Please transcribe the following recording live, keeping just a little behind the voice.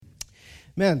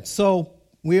Man, so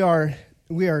we are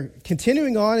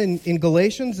continuing on in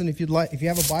Galatians, and if you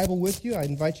have a Bible with you, I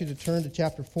invite you to turn to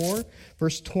chapter 4,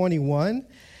 verse 21.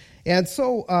 And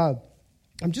so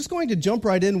I'm just going to jump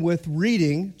right in with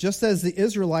reading, just as the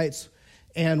Israelites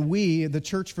and we, the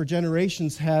church for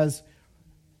generations, has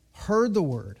heard the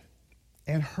word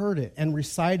and heard it and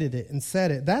recited it and said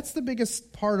it. That's the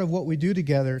biggest part of what we do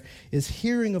together, is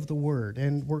hearing of the word,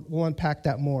 and we'll unpack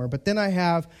that more. But then I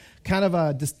have kind of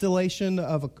a distillation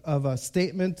of a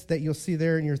statement that you'll see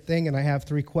there in your thing, and I have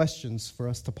 3 questions for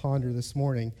us to ponder this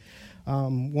morning.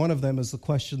 One of them is the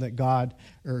question that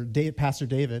Pastor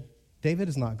David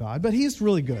is not God, but he's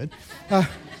really good.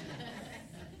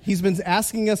 He's been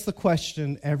asking us the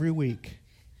question every week: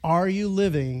 are you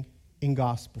living in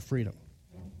gospel freedom?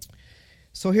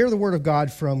 So hear the word of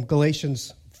God from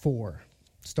Galatians 4,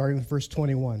 starting with verse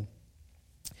 21.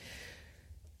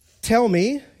 Tell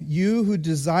me, you who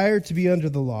desire to be under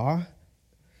the law,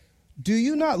 do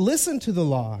you not listen to the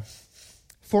law?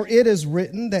 For it is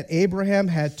written that Abraham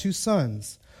had 2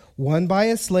 sons, one by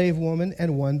a slave woman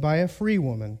and one by a free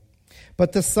woman.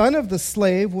 But the son of the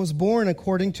slave was born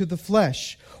according to the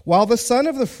flesh, while the son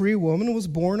of the free woman was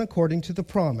born according to the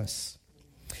promise.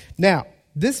 Now,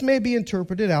 this may be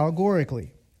interpreted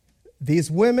allegorically. These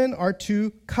women are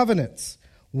 2 covenants.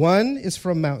 One is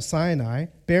from Mount Sinai,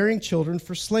 bearing children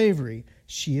for slavery.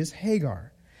 She is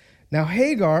Hagar. Now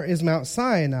Hagar is Mount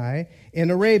Sinai in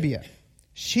Arabia.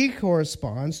 She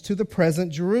corresponds to the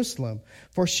present Jerusalem,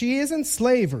 for she is in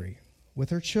slavery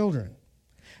with her children.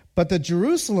 But the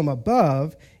Jerusalem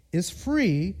above is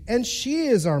free, and she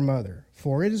is our mother.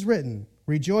 For it is written,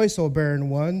 Rejoice, O barren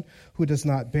one who does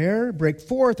not bear. Break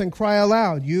forth and cry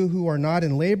aloud, you who are not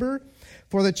in labor.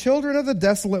 For the children of the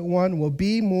desolate one will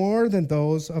be more than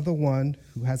those of the one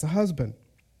who has a husband.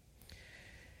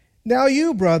 Now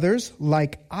you, brothers,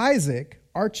 like Isaac,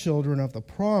 are children of the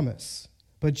promise.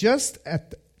 But just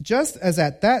as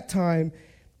at that time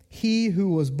he who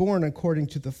was born according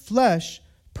to the flesh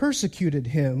persecuted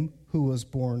him who was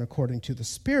born according to the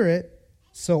Spirit,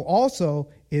 so also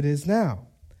it is now.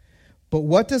 But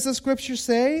what does the Scripture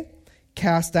say?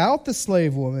 Cast out the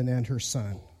slave woman and her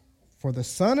son. For the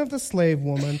son of the slave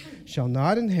woman shall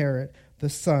not inherit the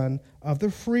son of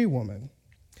the free woman.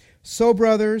 So,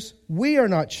 brothers, we are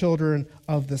not children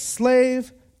of the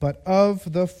slave, but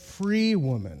of the free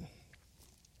woman.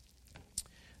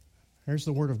 There's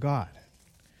the word of God.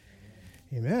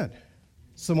 Amen.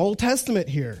 Some Old Testament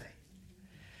here.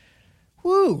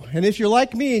 Woo! And if you're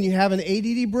like me and you have an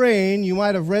ADD brain, you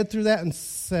might have read through that and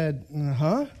said,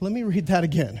 let me read that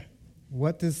again.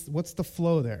 What's the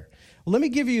flow there? Well, let me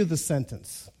give you the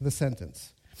sentence.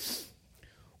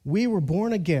 We were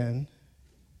born again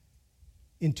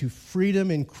into freedom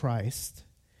in Christ.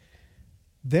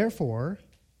 Therefore,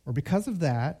 or because of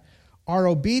that, our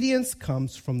obedience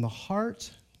comes from the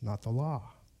heart, not the law.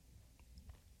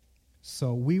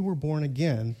 So we were born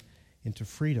again into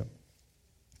freedom.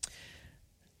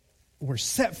 We're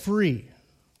set free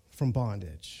from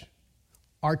bondage.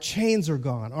 Our chains are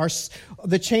gone.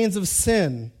 The chains of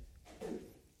sin.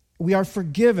 We are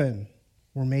forgiven.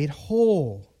 We're made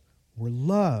whole. We're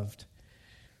loved.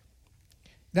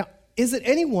 Now, is it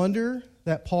any wonder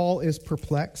that Paul is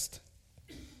perplexed?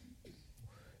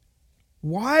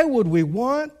 Why would we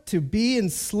want to be in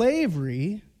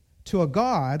slavery to a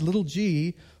God, little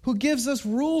g, who gives us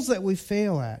rules that we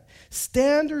fail at,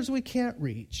 standards we can't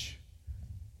reach,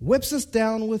 whips us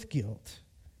down with guilt?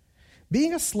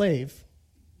 Being a slave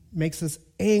makes us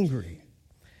angry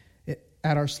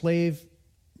at our slave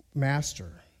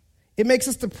master. It makes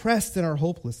us depressed in our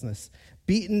hopelessness,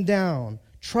 beaten down,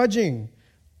 trudging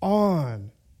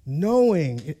on,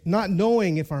 not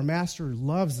knowing if our master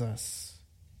loves us.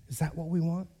 Is that what we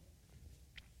want?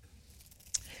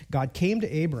 God came to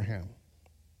Abraham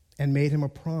and made him a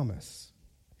promise.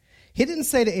 He didn't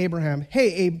say to Abraham,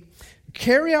 hey, Abe,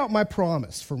 carry out my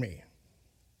promise for me.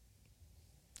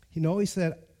 He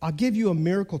said, I'll give you a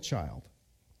miracle child.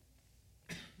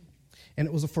 And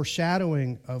it was a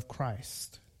foreshadowing of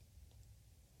Christ.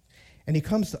 And he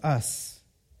comes to us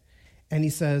and he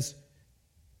says,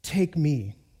 take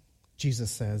me.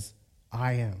 Jesus says,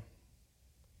 I am.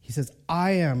 He says,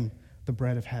 I am the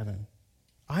bread of heaven.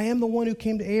 I am the one who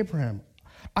came to Abraham.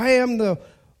 I am the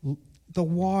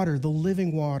water, the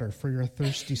living water for your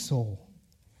thirsty soul.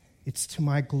 It's to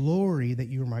my glory that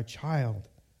you are my child.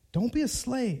 Don't be a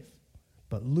slave,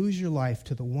 but lose your life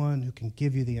to the one who can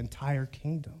give you the entire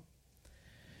kingdom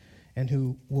and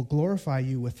who will glorify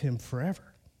you with him forever.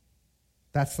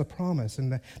 That's the promise,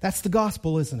 and that's the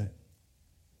gospel, isn't it?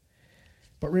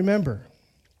 But remember,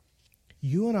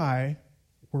 you and I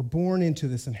were born into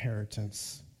this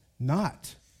inheritance,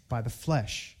 not by the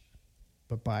flesh,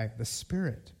 but by the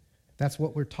Spirit. That's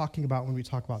what we're talking about when we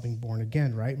talk about being born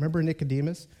again, right? Remember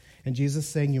Nicodemus and Jesus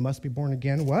saying you must be born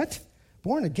again? What?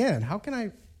 Born again?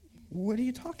 What are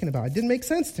you talking about? It didn't make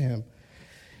sense to him.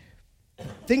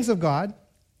 Things of God,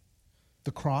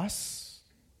 the cross,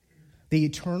 the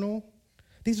eternal,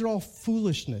 these are all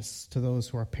foolishness to those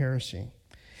who are perishing.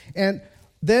 And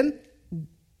then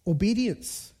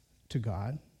obedience to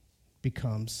God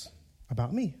becomes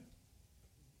about me.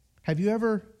 Have you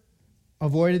ever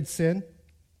avoided sin?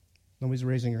 Nobody's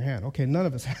raising your hand. Okay, none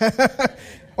of us.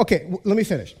 Okay, let me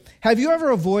finish. Have you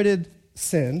ever avoided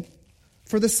sin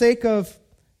for the sake of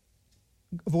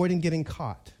avoiding getting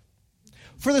caught?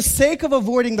 For the sake of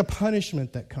avoiding the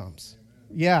punishment that comes?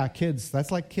 Yeah, kids.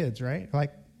 That's like kids, right?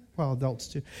 Well, adults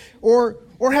too. Or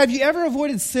have you ever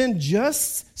avoided sin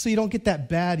just so you don't get that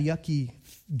bad, yucky,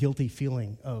 guilty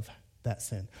feeling of that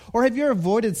sin? Or have you ever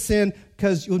avoided sin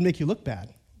because it would make you look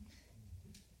bad?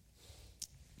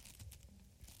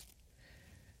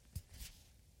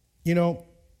 You know,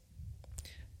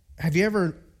 have you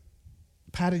ever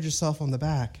patted yourself on the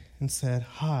back and said,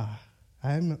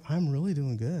 I'm really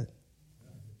doing good.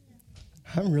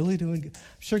 I'm really doing good. I'm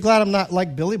sure glad I'm not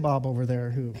like Billy Bob over there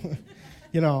who,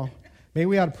 maybe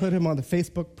we ought to put him on the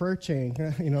Facebook prayer chain,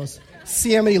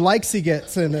 see how many likes he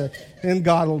gets and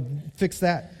God will fix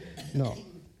that. No,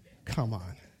 come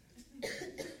on.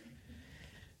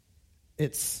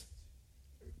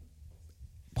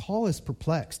 Paul is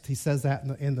perplexed. He says that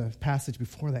in the passage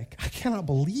before that. I cannot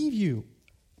believe you.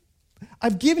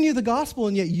 I've given you the gospel,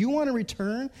 and yet you want to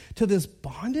return to this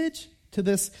bondage to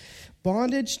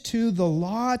the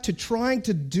law, to trying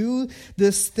to do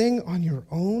this thing on your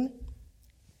own?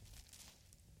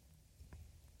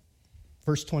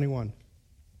 Verse 21.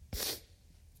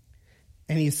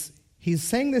 And he's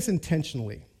saying this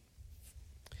intentionally.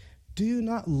 Do you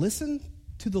not listen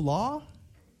to the law?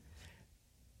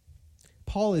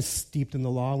 Paul is steeped in the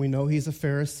law. We know he's a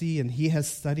Pharisee, and he has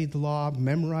studied the law,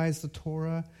 memorized the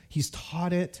Torah. He's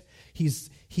taught it. He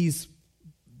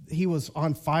was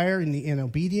on fire and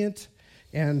obedient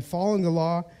and following the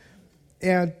law.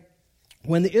 And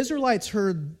when the Israelites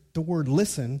heard the word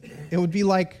listen, it would be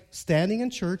like standing in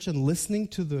church and listening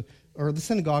to the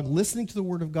synagogue, listening to the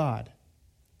word of God,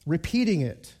 repeating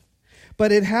it.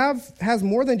 But it has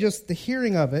more than just the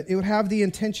hearing of it. It would have the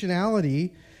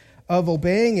intentionality of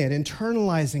obeying it,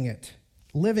 internalizing it,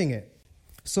 living it.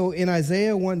 So in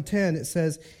Isaiah 1:10, it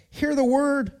says, "Hear the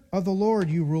word of the Lord,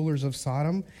 you rulers of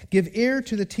Sodom. Give ear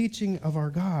to the teaching of our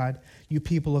God, you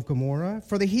people of Gomorrah."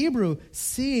 For the Hebrew,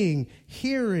 seeing,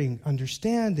 hearing,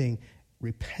 understanding,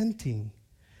 repenting,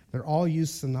 they're all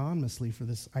used synonymously for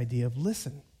this idea of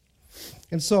listen.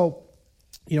 And so,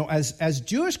 as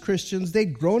Jewish Christians,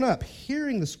 they'd grown up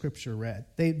hearing the scripture read.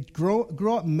 They'd grow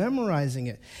up memorizing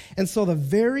it. And so the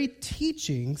very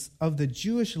teachings of the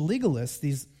Jewish legalists,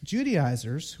 these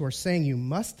Judaizers who are saying you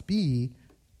must be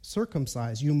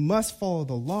circumcised, you must follow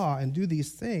the law and do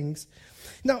these things.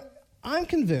 Now, I'm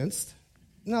convinced,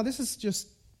 this is just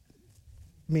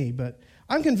me, but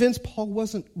I'm convinced Paul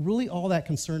wasn't really all that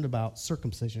concerned about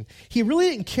circumcision. He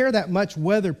really didn't care that much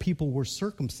whether people were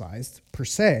circumcised, per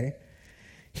se.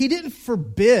 He didn't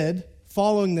forbid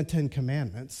following the Ten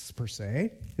Commandments, per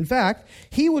se. In fact,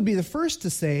 he would be the first to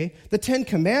say the Ten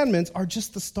Commandments are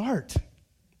just the start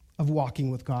of walking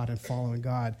with God and following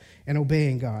God and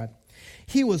obeying God.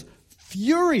 He was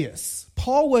furious.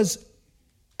 Paul was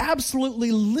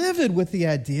absolutely livid with the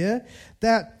idea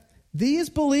that these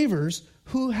believers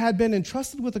who had been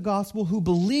entrusted with the gospel, who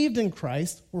believed in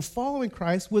Christ, were following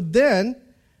Christ, would then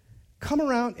come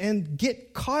around and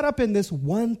get caught up in this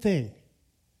one thing.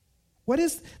 What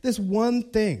is this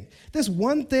one thing? This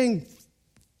one thing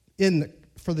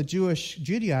for the Jewish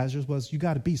Judaizers was you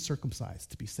got to be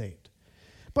circumcised to be saved.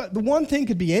 But the one thing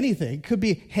could be anything. It could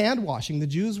be hand washing. The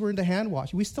Jews were into hand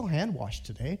washing. We still hand wash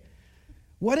today.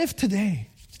 What if today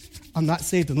I'm not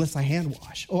saved unless I hand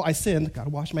wash? Oh, I sinned. Got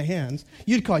to wash my hands.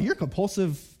 You're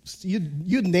compulsive.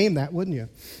 You'd name that, wouldn't you?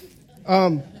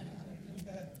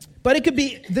 But it could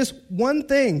be this one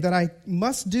thing that I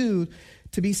must do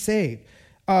to be saved.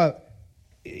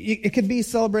 It could be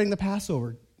celebrating the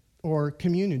Passover or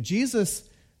communion. Jesus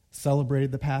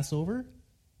celebrated the Passover.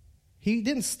 He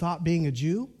didn't stop being a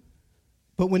Jew,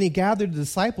 but when he gathered the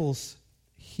disciples,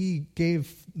 he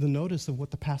gave the notice of what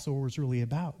the Passover was really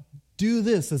about. Do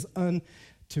this as unto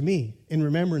me, in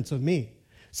remembrance of me.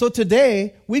 So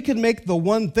today, we could make the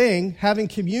one thing, having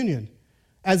communion,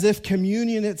 as if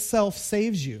communion itself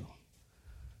saves you.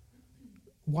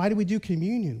 Why do we do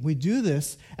communion? We do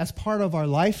this as part of our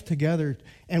life together,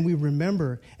 and we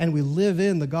remember and we live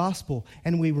in the gospel,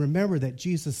 and we remember that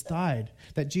Jesus died,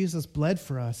 that Jesus bled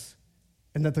for us,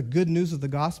 and that the good news of the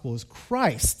gospel is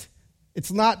Christ.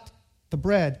 It's not the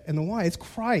bread and the wine, it's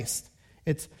Christ.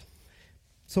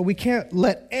 So we can't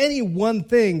let any one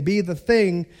thing be the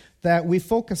thing that we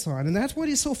focus on, and that's what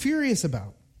he's so furious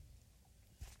about.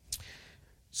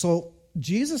 So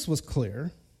Jesus was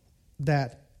clear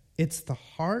that it's the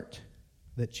heart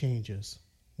that changes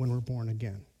when we're born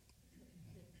again.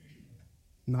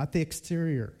 Not the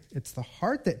exterior. It's the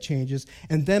heart that changes,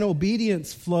 and then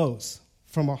obedience flows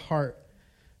from a heart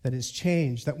that is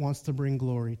changed, that wants to bring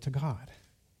glory to God.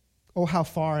 Oh, how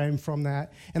far I am from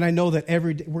that. And I know that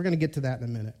every day, we're going to get to that in a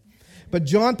minute. But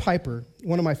John Piper,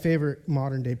 one of my favorite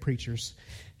modern-day preachers,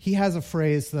 he has a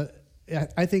phrase that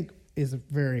I think is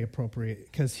very appropriate,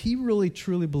 because he really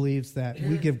truly believes that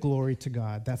we give glory to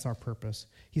God. That's our purpose.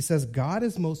 He says, God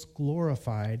is most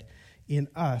glorified in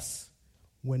us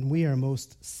when we are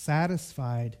most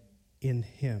satisfied in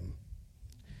him.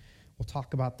 We'll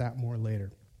talk about that more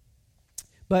later.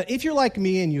 But if you're like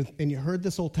me and you heard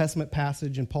this Old Testament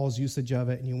passage and Paul's usage of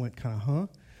it, and you went kind of,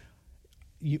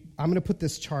 I'm going to put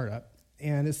this chart up,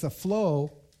 and it's a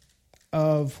flow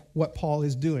of what Paul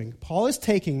is doing. Paul is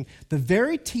taking the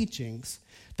very teachings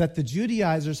that the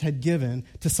Judaizers had given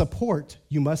to support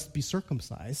you must be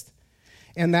circumcised.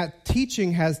 And that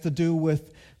teaching has to do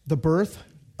with the birth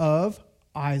of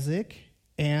Isaac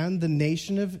and the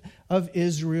nation of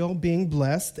Israel being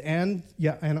blessed and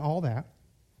all that.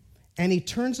 And he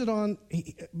turns it on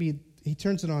he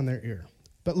turns it on their ear.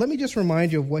 But let me just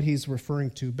remind you of what he's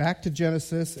referring to. Back to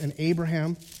Genesis and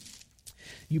Abraham.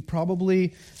 You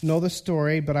probably know the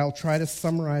story, but I'll try to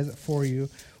summarize it for you.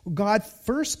 God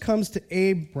first comes to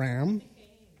Abram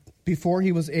before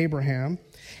he was Abraham,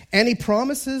 and he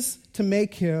promises to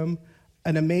make him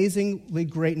an amazingly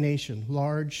great nation,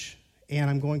 large, and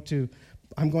I'm going to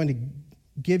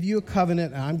give you a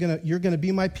covenant, and you're going to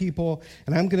be my people,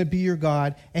 and I'm going to be your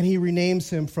God. And he renames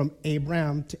him from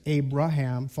Abram to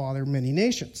Abraham, father of many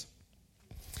nations.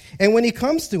 And when he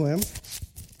comes to him,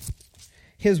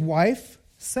 his wife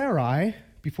Sarai,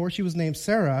 before she was named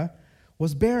Sarah,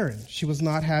 was barren. She was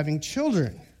not having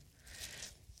children.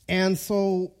 And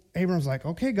so Abram's like,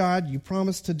 okay, God, you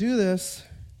promised to do this.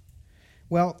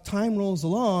 Well, time rolls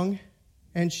along,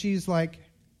 and she's like,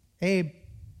 Abe,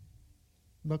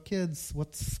 no kids,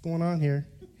 what's going on here?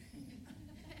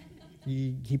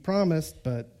 He promised,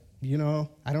 but,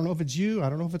 I don't know if it's you. I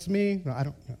don't know if it's me. No, I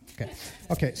don't know.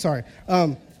 Okay, sorry.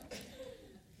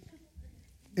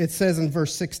 It says in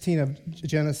verse 16 of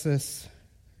Genesis,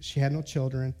 she had no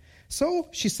children. So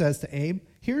she says to Abe,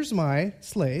 here's my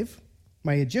slave,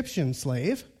 my Egyptian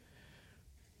slave.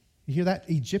 You hear that?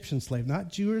 Egyptian slave, not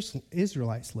Jewish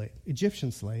Israelite slave,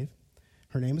 Egyptian slave.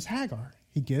 Her name is Hagar.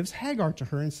 He gives Hagar to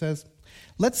her and says,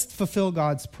 let's fulfill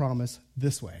God's promise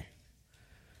this way.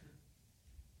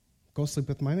 Go sleep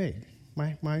with my maid,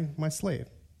 my slave.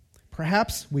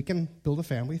 Perhaps we can build a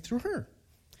family through her.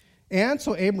 And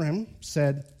so Abraham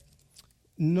said,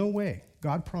 no way.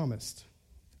 God promised.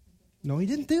 No, he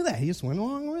didn't do that. He just went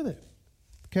along with it.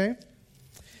 Okay?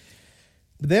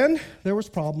 But then there was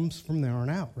problems from there on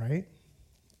out, right?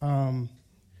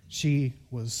 She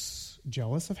was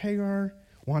jealous of Hagar,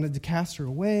 wanted to cast her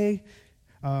away.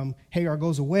 Hagar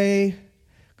goes away.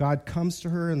 God comes to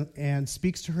her and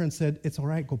speaks to her and said, it's all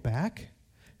right, go back.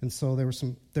 And so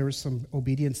there was some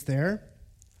obedience there.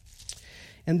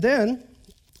 And then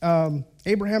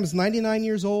Abraham is 99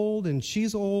 years old, and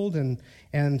she's old,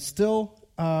 and still,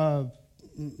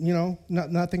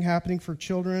 nothing happening for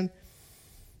children.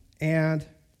 And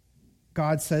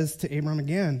God says to Abraham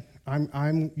again,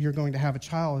 you're going to have a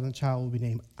child, and the child will be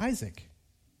named Isaac.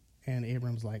 And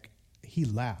Abraham's like, he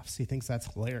laughs. He thinks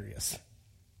that's hilarious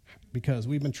because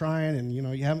we've been trying, and you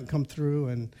haven't come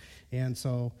through, and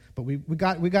so, but we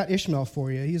got Ishmael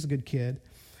for you. He's a good kid,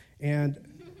 and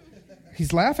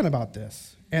he's laughing about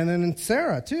this. And then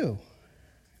Sarah, too.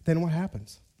 Then what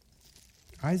happens?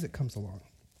 Isaac comes along.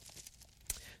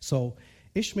 So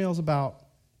Ishmael's about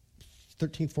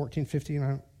 13, 14,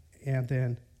 15, and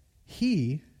then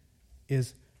he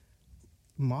is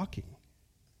mocking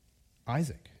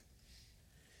Isaac.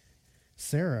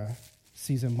 Sarah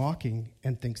sees him mocking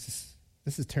and thinks,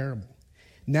 this is terrible.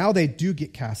 Now they do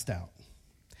get cast out.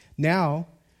 Now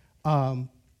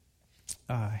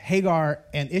Hagar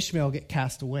and Ishmael get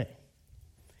cast away.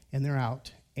 And they're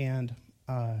out, and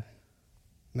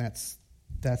that's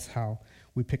how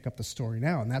we pick up the story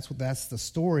now, and that's the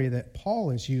story that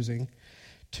Paul is using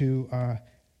to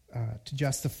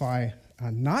justify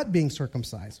not being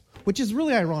circumcised, which is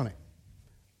really ironic,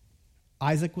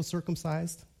 Isaac was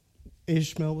circumcised.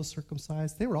 Ishmael was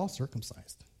circumcised. They were all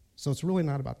circumcised. So it's really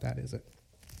not about that, is it?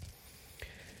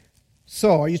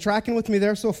 So are you tracking with me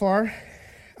there so far?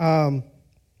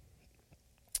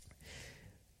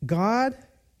 God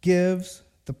gives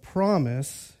the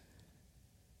promise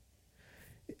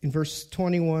in verse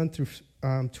 21 through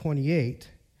 28.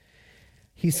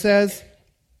 He says,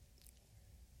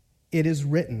 it is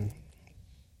written.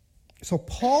 So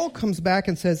Paul comes back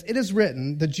and says, it is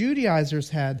written. The Judaizers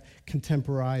had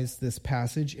contemporized this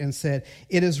passage and said,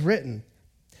 it is written.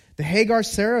 The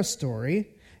Hagar-Sarah story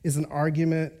is an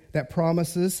argument that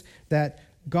promises that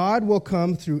God will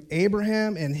come through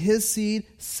Abraham and his seed,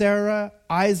 Sarah,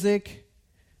 Isaac,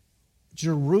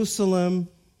 Jerusalem.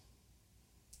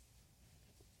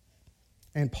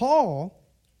 And Paul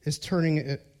is turning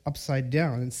it upside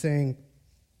down and saying,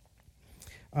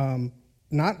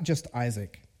 not just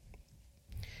Isaac.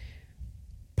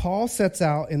 Paul sets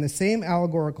out in the same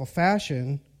allegorical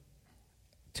fashion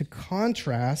to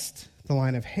contrast the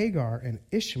line of Hagar and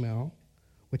Ishmael,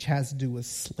 which has to do with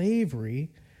slavery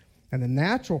and the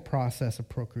natural process of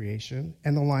procreation,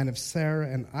 and the line of Sarah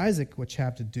and Isaac, which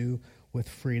have to do with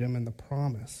freedom and the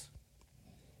promise.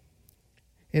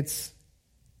 It's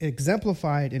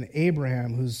exemplified in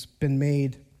Abraham, who's been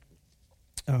made,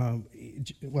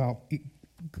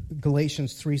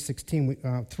 Galatians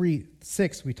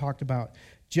 3:6 we talked about.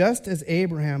 Just as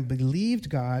Abraham believed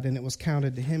God and it was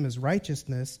counted to him as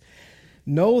righteousness,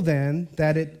 know then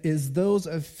that it is those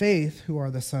of faith who are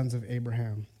the sons of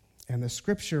Abraham. And the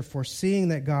scripture, foreseeing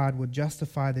that God would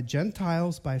justify the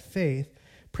Gentiles by faith,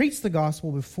 preached the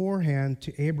gospel beforehand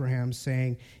to Abraham,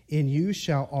 saying, in you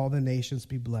shall all the nations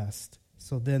be blessed.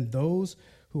 So then those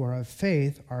who are of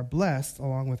faith are blessed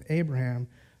along with Abraham,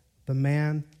 the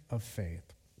man of faith.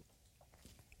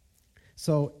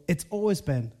 So it's always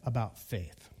been about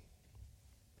faith.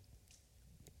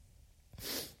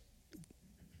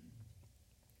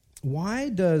 Why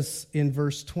does, in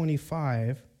verse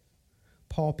 25,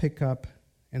 Paul pick up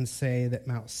and say that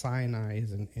Mount Sinai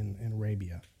is in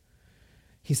Arabia?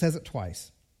 He says it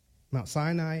twice. Mount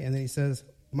Sinai, and then he says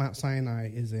Mount Sinai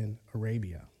is in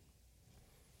Arabia.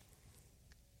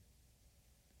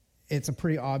 It's a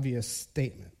pretty obvious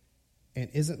statement.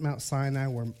 And isn't Mount Sinai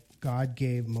where God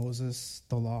gave Moses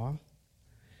the law?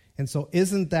 And so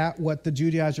isn't that what the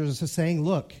Judaizers are saying?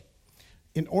 Look,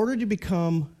 in order to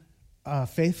become a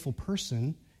faithful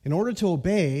person, in order to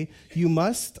obey, you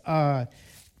must, the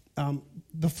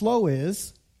flow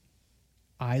is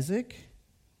Isaac,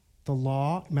 the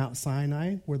law, Mount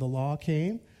Sinai, where the law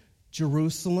came,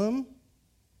 Jerusalem,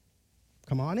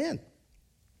 come on in.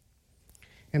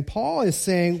 And Paul is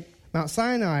saying Mount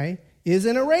Sinai is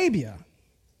in Arabia,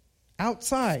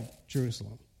 outside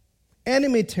Jerusalem,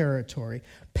 enemy territory,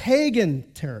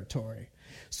 pagan territory.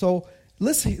 So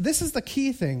listen, this is the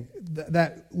key thing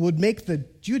that would make the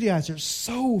Judaizers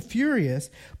so furious.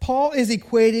 Paul is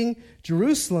equating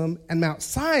Jerusalem and Mount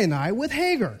Sinai with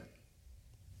Hagar.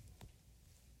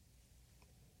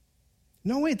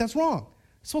 No, wait, that's wrong.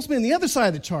 It's supposed to be on the other side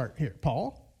of the chart here,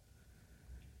 Paul.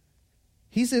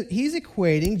 He's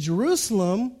equating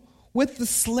Jerusalem with the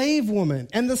slave woman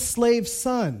and the slave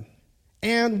son,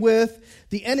 and with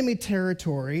the enemy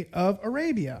territory of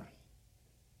Arabia.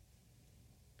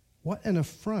 What an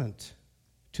affront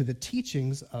to the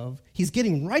teachings of... He's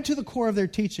getting right to the core of their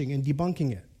teaching and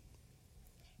debunking it.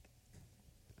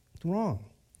 It's wrong.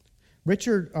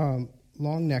 Richard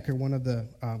Longnecker, one of the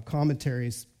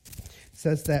commentaries,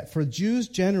 says that for Jews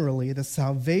generally, the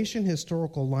salvation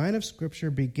historical line of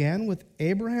Scripture began with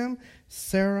Abraham,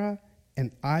 Sarah,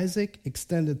 and Isaac,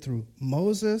 extended through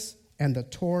Moses and the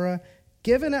Torah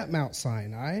given at Mount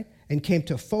Sinai, and came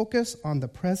to focus on the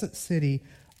present city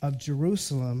of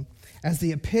Jerusalem as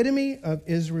the epitome of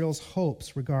Israel's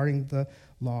hopes regarding the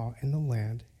law and the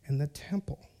land and the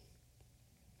temple.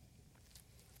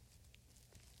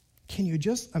 Can you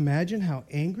just imagine how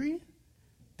angry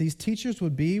these teachers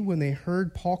would be when they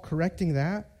heard Paul correcting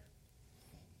that?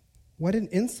 What an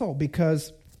insult,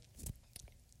 because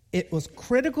it was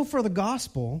critical for the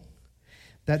gospel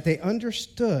that they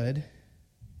understood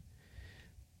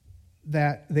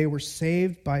that they were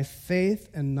saved by faith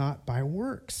and not by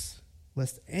works,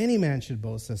 lest any man should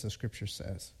boast, as the Scripture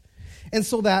says. And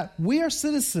so that we are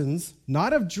citizens,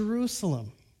 not of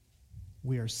Jerusalem,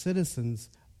 we are citizens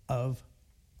of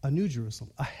a new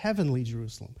Jerusalem, a heavenly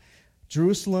Jerusalem,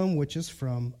 Jerusalem which is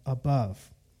from above.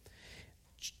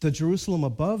 The Jerusalem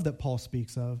above that Paul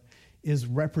speaks of is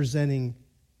representing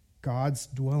God's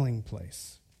dwelling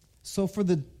place. So for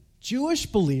the Jewish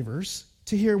believers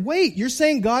to hear, wait, you're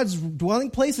saying God's dwelling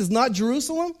place is not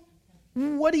Jerusalem?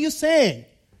 What are you saying?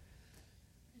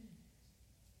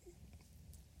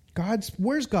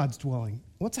 Where's God's dwelling?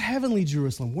 What's a heavenly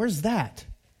Jerusalem? Where's that?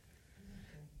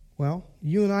 Well,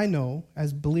 you and I know,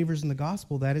 as believers in the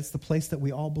gospel, that it's the place that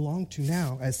we all belong to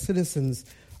now as citizens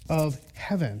of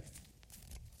heaven.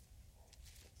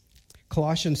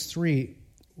 Colossians 3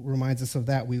 reminds us of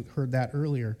that. We heard that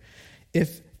earlier.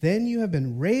 If then you have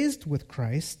been raised with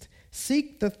Christ,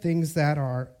 seek the things that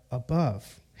are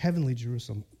above, heavenly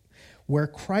Jerusalem, where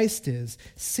Christ is,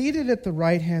 seated at the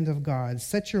right hand of God.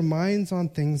 Set your minds on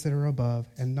things that are above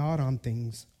and not on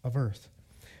things of earth.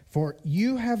 For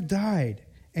you have died,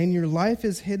 and your life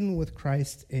is hidden with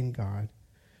Christ in God.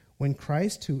 When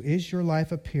Christ, who is your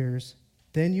life, appears,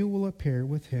 then you will appear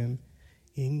with him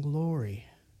in glory.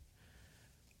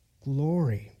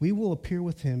 Glory. We will appear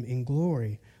with him in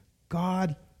glory.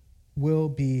 God will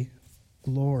be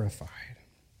glorified.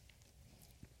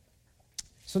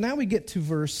 So now we get to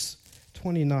verse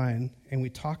 29, and we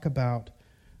talk about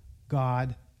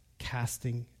God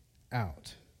casting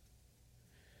out.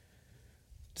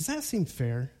 Does that seem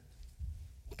fair?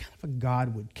 What kind of a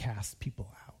God would cast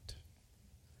people out?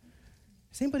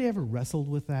 Has anybody ever wrestled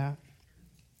with that?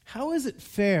 How is it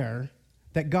fair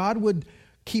that God would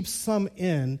keep some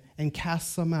in and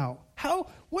cast some out?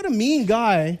 What a mean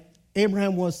guy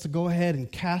Abraham was to go ahead and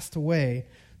cast away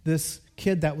this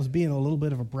kid that was being a little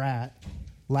bit of a brat,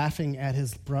 laughing at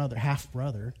his brother,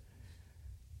 half-brother,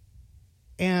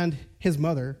 and his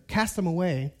mother, cast him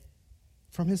away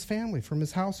from his family, from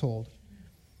his household.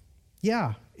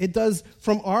 Yeah, it does,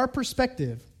 from our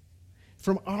perspective,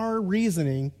 from our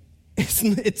reasoning,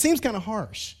 it seems kind of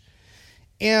harsh.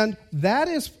 And that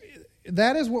is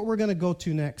what we're going to go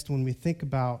to next when we think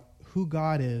about who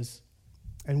God is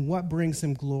and what brings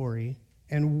him glory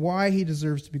and why he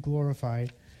deserves to be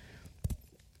glorified.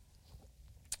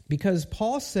 Because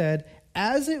Paul said,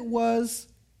 as it was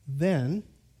then,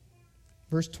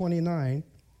 verse 29,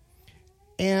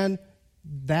 and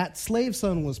that slave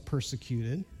son was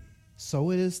persecuted,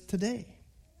 so it is today.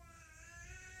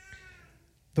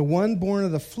 The one born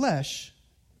of the flesh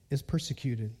is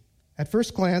persecuted. At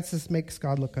first glance, this makes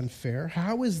God look unfair.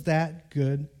 How is that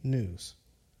good news?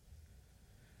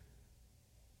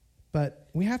 But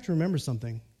we have to remember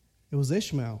something. It was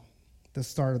Ishmael that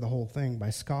started the whole thing by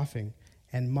scoffing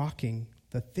and mocking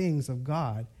the things of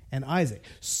God and Isaac.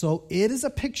 So it is a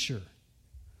picture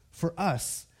for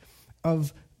us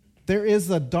of there is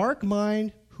a dark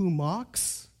mind who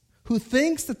mocks, who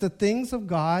thinks that the things of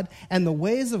God and the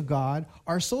ways of God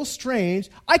are so strange,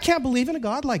 I can't believe in a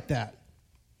God like that.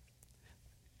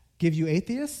 Give you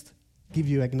atheists, give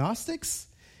you agnostics,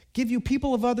 give you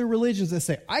people of other religions that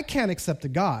say, I can't accept a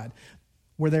God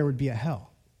where there would be a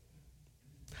hell.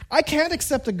 I can't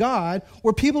accept a God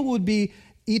where people would be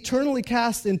eternally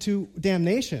cast into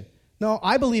damnation. No,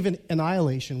 I believe in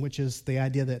annihilation, which is the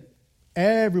idea that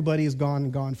everybody is gone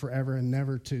and gone forever and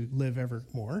never to live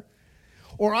evermore.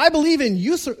 Or I believe in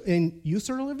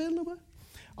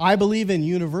I believe in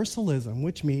universalism,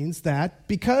 which means that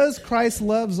because Christ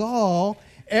loves all,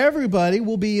 everybody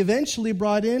will be eventually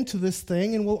brought into this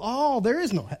thing and there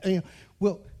is no,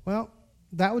 well,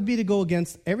 that would be to go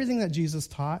against everything that Jesus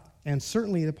taught and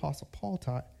certainly the Apostle Paul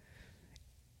taught.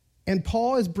 And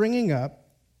Paul is bringing up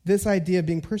this idea of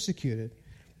being persecuted.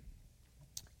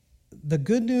 The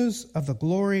good news of the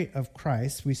glory of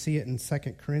Christ, we see it in 2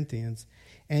 Corinthians.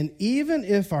 And even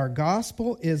if our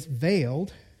gospel is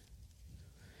veiled,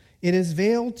 it is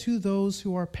veiled to those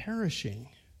who are perishing.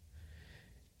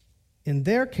 In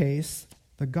their case,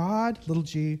 the God, little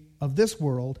g, of this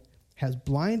world has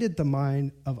blinded the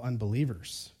mind of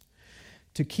unbelievers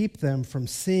to keep them from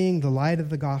seeing the light of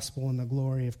the gospel and the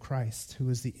glory of Christ, who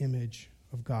is the image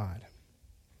of God.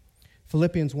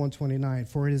 Philippians 1:29,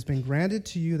 for it has been granted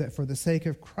to you that for the sake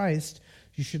of Christ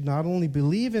you should not only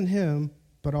believe in him,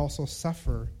 but also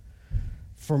suffer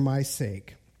for my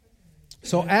sake.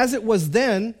 So as it was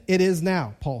then, it is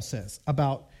now, Paul says,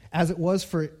 about as it was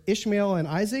for Ishmael and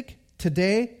Isaac,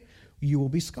 today you will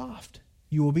be scoffed.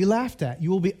 You will be laughed at. You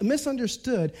will be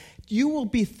misunderstood. You will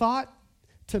be thought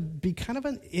to be kind of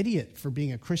an idiot for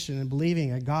being a Christian and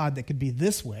believing a God that could be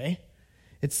this way.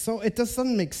 It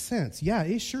doesn't make sense. Yeah,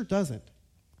 it sure doesn't.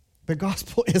 The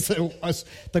gospel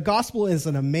is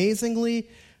an amazingly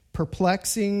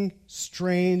perplexing,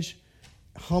 strange,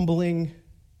 humbling,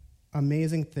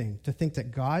 amazing thing to think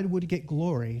that God would get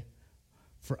glory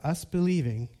for us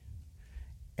believing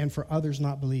and for others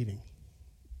not believing.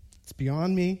 It's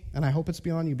beyond me, and I hope it's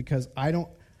beyond you because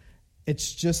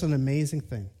it's just an amazing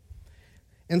thing.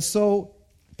 And so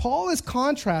Paul is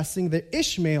contrasting the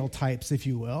Ishmael types, if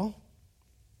you will,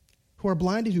 who are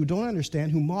blinded, who don't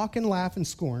understand, who mock and laugh and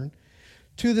scorn,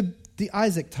 to the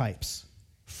Isaac types.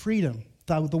 Freedom,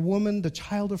 the woman, the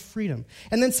child of freedom.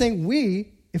 And then saying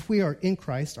we, if we are in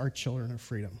Christ, are children of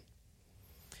freedom.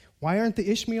 Why aren't the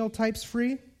Ishmael types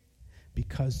free?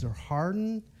 Because they're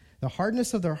hardened. The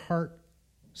hardness of their heart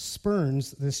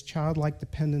spurns this childlike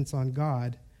dependence on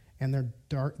God, and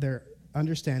their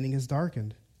understanding is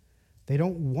darkened. They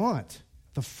don't want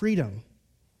the freedom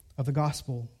of the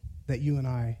gospel that you and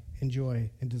I enjoy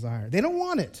and desire. They don't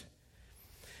want it.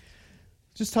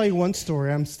 Just tell you one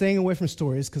story. I'm staying away from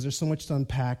stories because there's so much to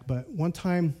unpack, but one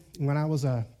time when I was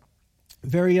a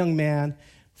very young man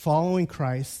following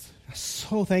Christ,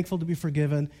 so thankful to be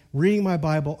forgiven, reading my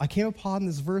Bible, I came upon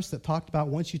this verse that talked about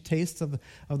once you taste of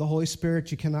the Holy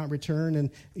Spirit, you cannot return,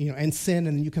 and sin,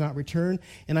 and you cannot return.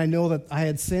 And I know that I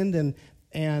had sinned,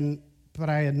 but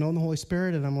I had known the Holy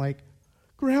Spirit, and I'm like,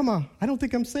 Grandma, I don't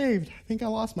think I'm saved. I think I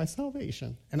lost my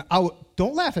salvation. And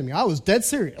don't laugh at me. I was dead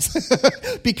serious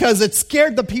because it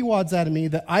scared the peawads out of me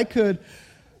that I could.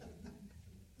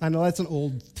 I know that's an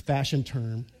old-fashioned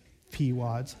term,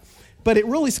 peawads, but it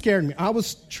really scared me. I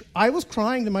was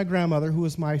crying to my grandmother, who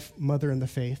was my mother in the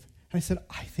faith, and I said,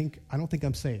 I don't think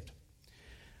I'm saved.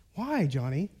 Why,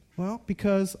 Johnny? Well,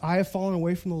 because I have fallen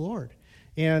away from the Lord.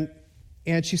 And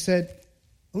she said,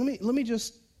 let me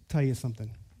just tell you something.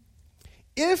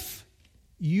 If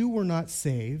you were not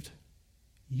saved,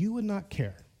 you would not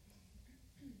care.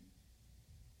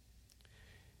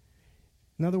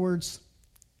 In other words,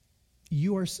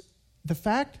 the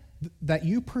fact that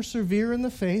you persevere in the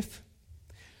faith,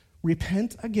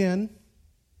 repent again,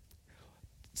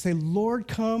 say, Lord,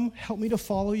 come, help me to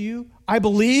follow you. I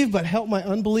believe, but help my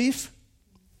unbelief.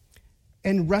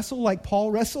 And wrestle like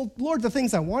Paul wrestled. Lord, the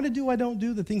things I want to do, I don't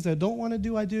do. The things I don't want to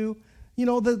do, I do. You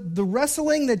know, the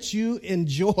wrestling that you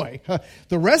enjoy,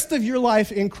 the rest of your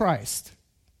life in Christ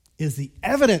is the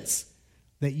evidence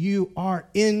that you are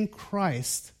in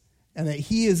Christ and that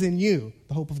he is in you,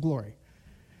 the hope of glory.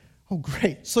 Oh,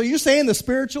 great. So you're saying the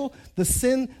spiritual, the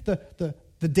sin, the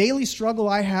daily struggle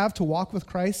I have to walk with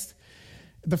Christ,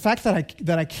 the fact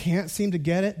that I can't seem to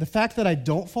get it, the fact that I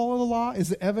don't follow the law is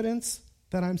the evidence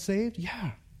that I'm saved?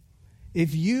 Yeah.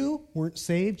 If you weren't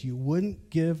saved, you wouldn't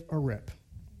give a rip.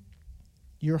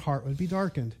 Your heart would be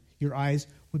darkened. Your eyes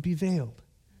would be veiled.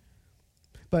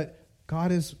 But God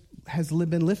has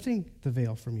been lifting the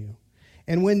veil from you.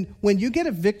 And when you get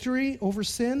a victory over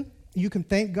sin, you can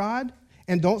thank God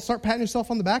and don't start patting yourself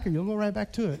on the back or you'll go right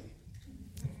back to it.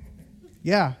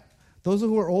 Yeah. Those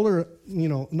who are older,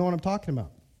 know what I'm talking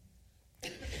about.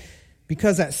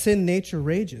 Because that sin nature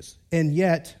rages, and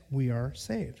yet we are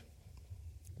saved.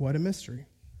 What a mystery.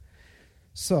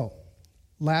 So,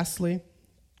 lastly,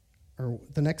 or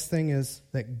the next thing is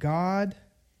that God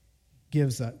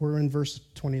gives us. We're in verse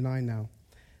 29 now.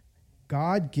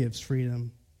 God gives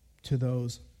freedom to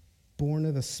those born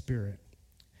of the Spirit.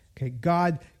 Okay,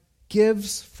 God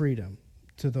gives freedom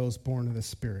to those born of the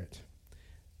Spirit.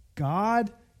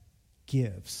 God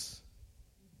gives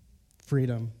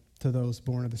freedom to those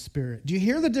born of the Spirit. Do you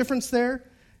hear the difference there?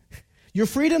 Your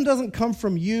freedom doesn't come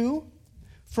from you,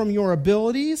 from your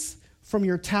abilities, from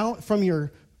your talent, from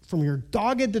your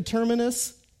dogged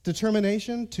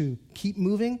determination to keep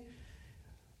moving.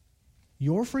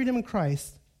 Your freedom in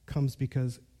Christ comes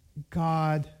because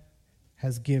God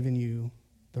has given you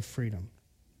the freedom.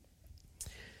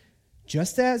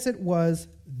 Just as it was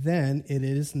then, it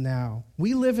is now.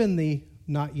 We live in the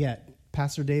not yet.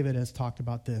 Pastor David has talked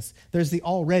about this. There's the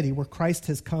already, where Christ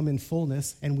has come in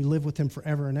fullness and we live with him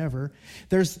forever and ever.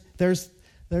 There's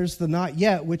the not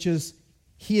yet, which is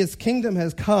his kingdom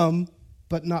has come,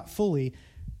 but not fully,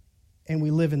 and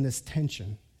we live in this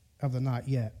tension of the not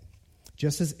yet.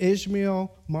 Just as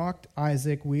Ishmael mocked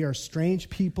Isaac, we are strange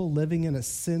people living in a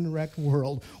sin-wrecked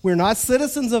world. We're not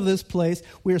citizens of this place.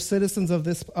 We are citizens of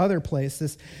this other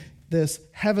place, this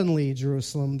heavenly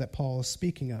Jerusalem that Paul is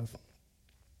speaking of.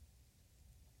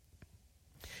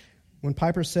 When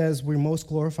Piper says we most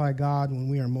glorify God when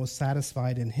we are most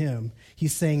satisfied in him,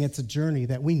 he's saying it's a journey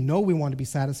that we know we want to be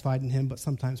satisfied in him, but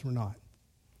sometimes we're not.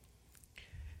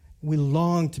 We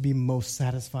long to be most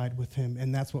satisfied with him,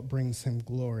 and that's what brings him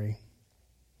glory.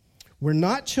 We're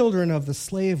not children of the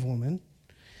slave woman,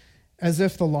 as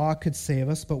if the law could save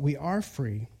us, but we are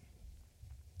free.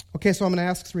 Okay, so I'm going to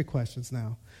ask 3 questions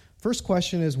now. First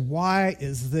question is, why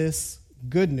is this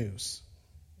good news?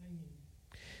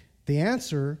 The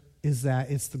answer is that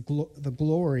it's the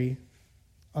glory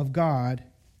of God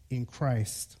in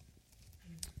Christ.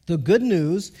 The good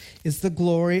news is the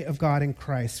glory of God in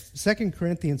Christ. 2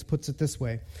 Corinthians puts it this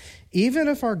way: even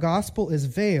if our gospel is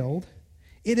veiled,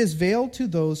 it is veiled to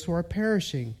those who are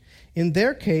perishing. In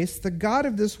their case, the God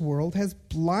of this world has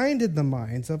blinded the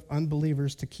minds of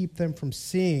unbelievers to keep them from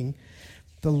seeing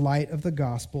the light of the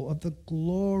gospel of the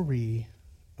glory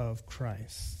of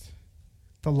Christ.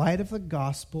 The light of the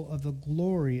gospel of the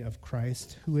glory of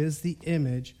Christ, who is the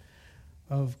image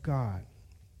of God.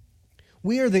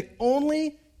 We are the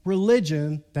only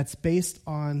religion that's based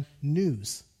on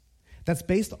news, that's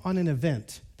based on an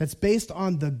event, that's based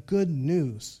on the good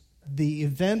news, the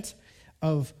event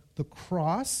of the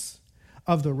cross,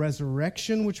 of the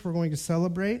resurrection, which we're going to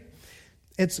celebrate.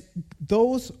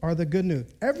 Those are the good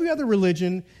news. Every other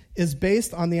religion is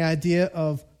based on the idea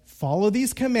of follow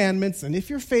these commandments, and if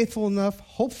you're faithful enough,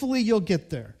 hopefully you'll get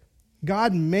there.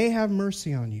 God may have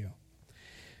mercy on you.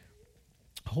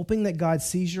 Hoping that God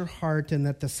sees your heart and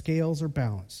that the scales are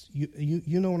balanced.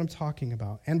 You know what I'm talking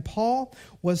about. And Paul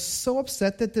was so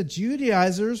upset that the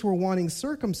Judaizers were wanting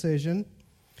circumcision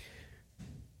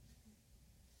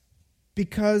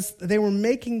because they were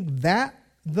making that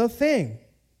the thing.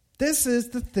 This is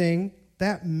the thing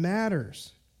that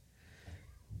matters.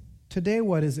 Today,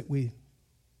 what is it we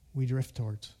drift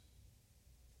towards?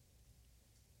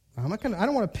 I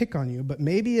don't want to pick on you, but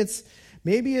maybe it's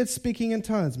speaking in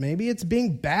tongues. Maybe it's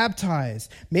being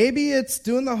baptized. Maybe it's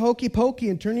doing the hokey pokey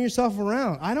and turning yourself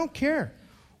around. I don't care.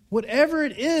 Whatever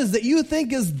it is that you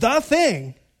think is the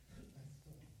thing,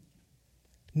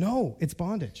 no, it's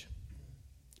bondage.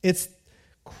 It's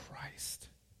Christ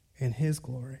and His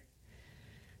glory.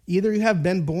 Either you have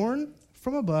been born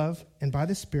from above and by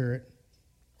the Spirit,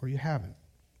 or you haven't.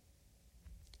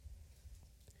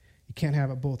 You can't have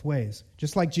it both ways.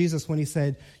 Just like Jesus when He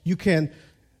said, you can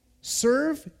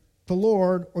serve the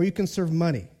Lord or you can serve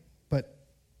money, but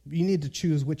you need to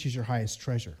choose which is your highest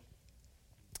treasure.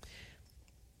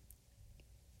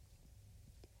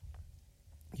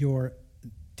 Your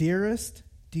dearest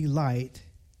delight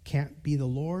can't be the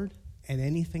Lord and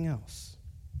anything else.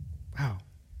 Wow.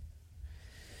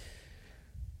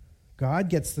 God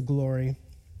gets the glory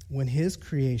when His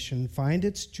creation finds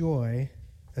its joy,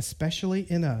 especially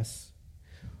in us,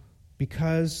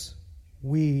 because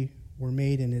we were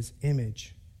made in His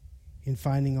image, in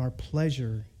finding our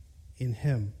pleasure in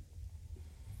Him.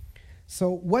 So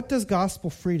what does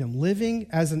gospel freedom, living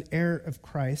as an heir of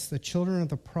Christ, the children of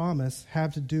the promise,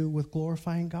 have to do with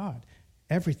glorifying God?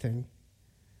 Everything.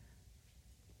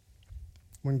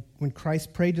 When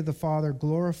Christ prayed to the Father,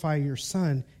 glorify your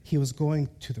Son, He was going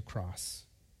to the cross.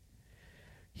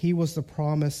 He was the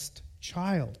promised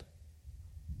child,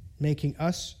 making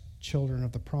us children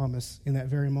of the promise in that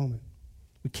very moment.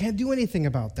 We can't do anything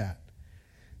about that.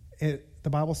 The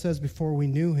Bible says before we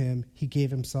knew Him, He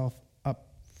gave Himself up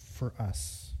for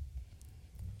us.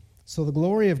 So the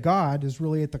glory of God is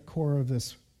really at the core of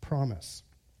this promise.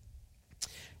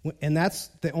 And that's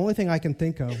the only thing I can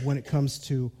think of when it comes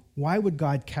to why would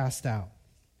God cast out?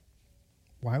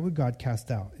 Why would God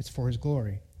cast out? It's for His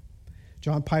glory.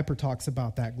 John Piper talks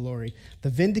about that glory. The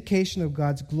vindication of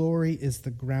God's glory is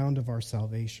the ground of our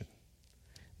salvation.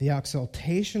 The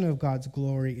exaltation of God's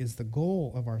glory is the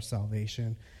goal of our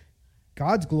salvation.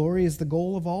 God's glory is the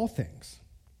goal of all things.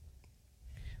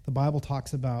 The Bible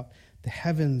talks about the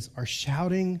heavens are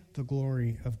shouting the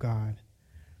glory of God.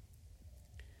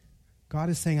 God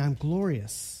is saying, I'm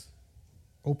glorious.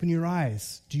 Open your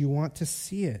eyes. Do you want to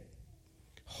see it?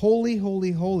 Holy,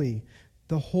 holy, holy.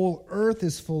 The whole earth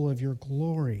is full of your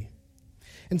glory.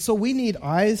 And so we need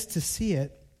eyes to see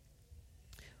it,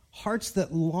 hearts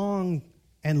that long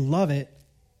and love it,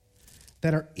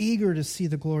 that are eager to see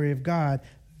the glory of God.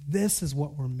 This is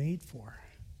what we're made for.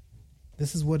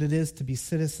 This is what it is to be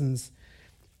citizens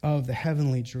of the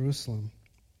heavenly Jerusalem.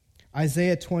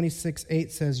 Isaiah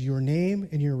 26:8 says, your name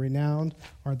and your renown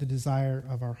are the desire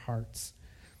of our hearts.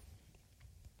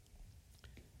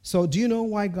 So do you know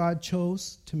why God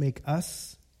chose to make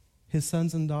us His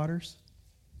sons and daughters?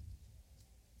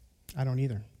 I don't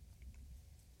either.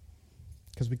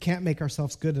 Because we can't make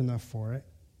ourselves good enough for it.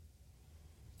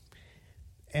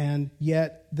 And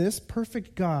yet this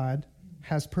perfect God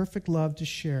has perfect love to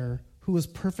share, who is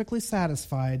perfectly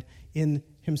satisfied in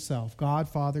Himself. God,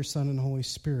 Father, Son, and Holy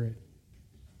Spirit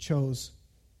chose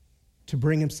to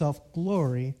bring Himself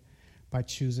glory by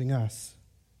choosing us.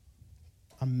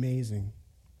 Amazing.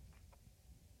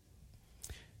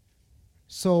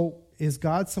 So is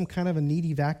God some kind of a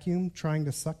needy vacuum trying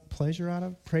to suck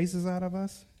praises out of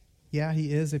us? Yeah,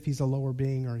 He is if He's a lower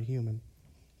being or a human.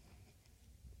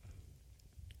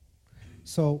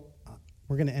 So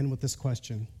we're going to end with this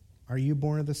question. Are you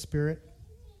born of the Spirit?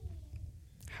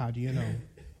 How do you know?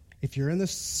 If you're in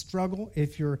this struggle,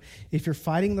 if you're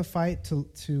fighting the fight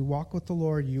to walk with the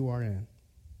Lord, you are in.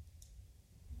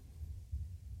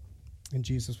 And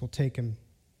Jesus will take us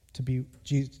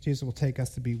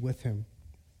to be with Him.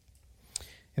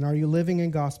 And are you living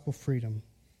in gospel freedom?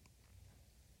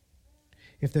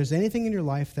 If there's anything in your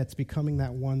life that's becoming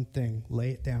that one thing, lay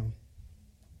it down.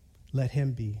 Let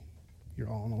him be your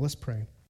all in all. Let's pray.